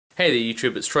Hey there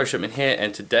YouTube, it's Troy Shipman here,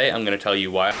 and today I'm going to tell you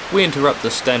why we interrupt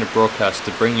the standard broadcast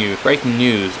to bring you breaking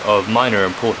news of minor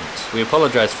importance. We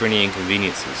apologise for any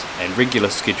inconveniences, and regular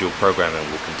scheduled programming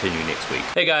will continue next week.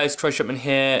 Hey guys, Troy Shipman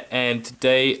here, and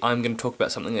today I'm going to talk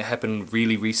about something that happened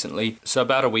really recently. So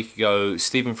about a week ago,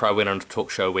 Stephen Fry went on a talk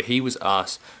show where he was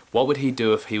asked what would he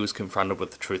do if he was confronted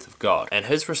with the truth of God? And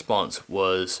his response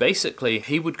was basically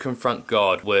he would confront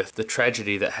God with the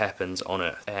tragedy that happens on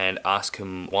earth and ask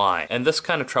him why. And this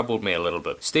kind of troubled me a little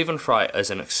bit. Stephen Fry is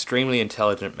an extremely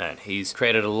intelligent man. He's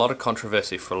created a lot of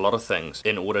controversy for a lot of things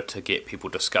in order to get people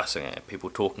discussing it, people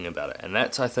talking about it. And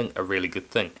that's, I think, a really good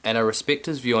thing. And I respect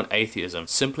his view on atheism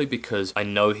simply because I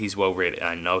know he's well read and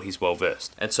I know he's well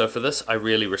versed. And so for this, I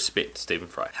really respect Stephen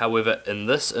Fry. However, in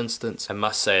this instance, I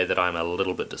must say that I'm a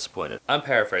little bit disappointed. I'm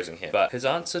paraphrasing here, but his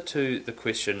answer to the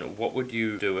question, what would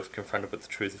you do if confronted with the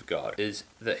truth of God, is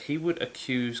that he would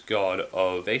accuse God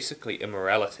of basically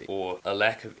immorality or a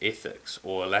lack of ethics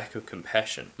or a lack of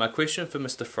compassion. My question for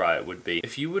Mr. Fry would be,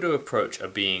 if you were to approach a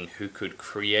being who could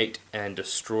create and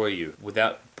destroy you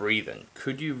without breathing,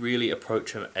 could you really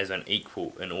approach him as an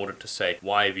equal in order to say,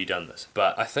 why have you done this?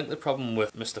 But I think the problem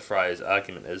with Mr. Fry's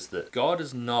argument is that God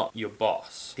is not your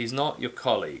boss. He's not your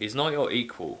colleague. He's not your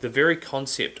equal. The very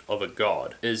concept of a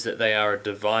God is that they are a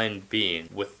divine being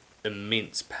with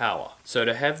immense power. So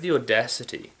to have the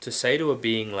audacity to say to a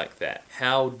being like that,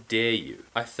 how dare you,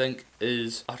 I think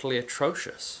is utterly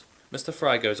atrocious. Mr.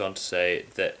 Fry goes on to say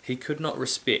that he could not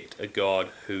respect a God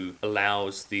who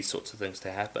allows these sorts of things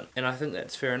to happen. And I think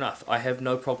that's fair enough. I have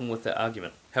no problem with that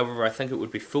argument. However, I think it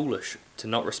would be foolish to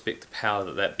not respect the power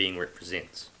that that being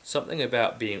represents. Something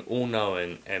about being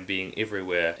all-knowing and being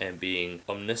everywhere and being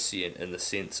omniscient in the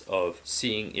sense of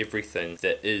seeing everything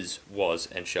that is, was,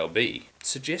 and shall be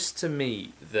suggests to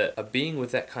me that a being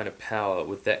with that kind of power,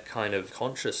 with that kind of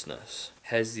consciousness,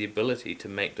 has the ability to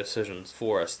make decisions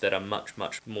for us that are much,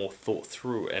 much more thought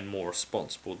through and more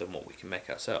responsible than what we can make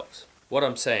ourselves. What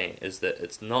I'm saying is that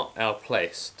it's not our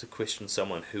place to question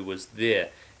someone who was there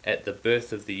at the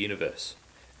birth of the universe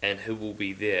and who will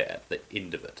be there at the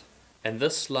end of it. And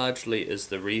this largely is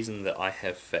the reason that I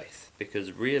have faith,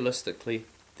 because realistically,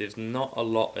 there's not a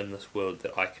lot in this world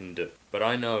that I can do. But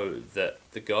I know that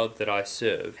the God that I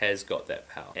serve has got that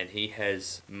power, and he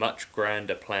has much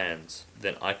grander plans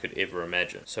than I could ever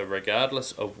imagine. So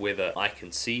regardless of whether I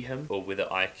can see him, or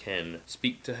whether I can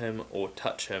speak to him or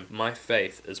touch him, my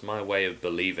faith is my way of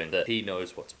believing that he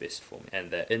knows what's best for me,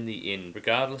 and that in the end,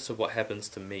 regardless of what happens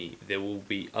to me, there will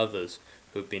be others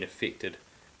who have been affected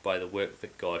by the work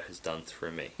that God has done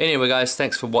through me. Anyway guys,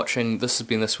 thanks for watching. This has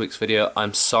been this week's video.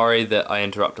 I'm sorry that I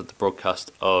interrupted the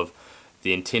broadcast of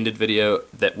the intended video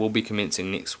that will be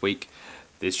commencing next week.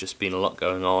 There's just been a lot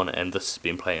going on and this has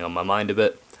been playing on my mind a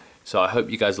bit. So I hope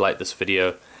you guys liked this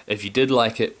video. If you did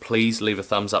like it, please leave a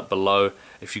thumbs up below.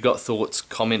 If you got thoughts,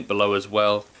 comment below as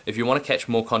well. If you want to catch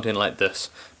more content like this,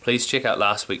 please check out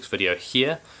last week's video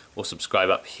here, or subscribe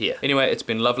up here. Anyway, it's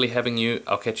been lovely having you.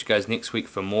 I'll catch you guys next week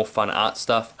for more fun art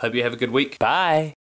stuff. Hope you have a good week. Bye!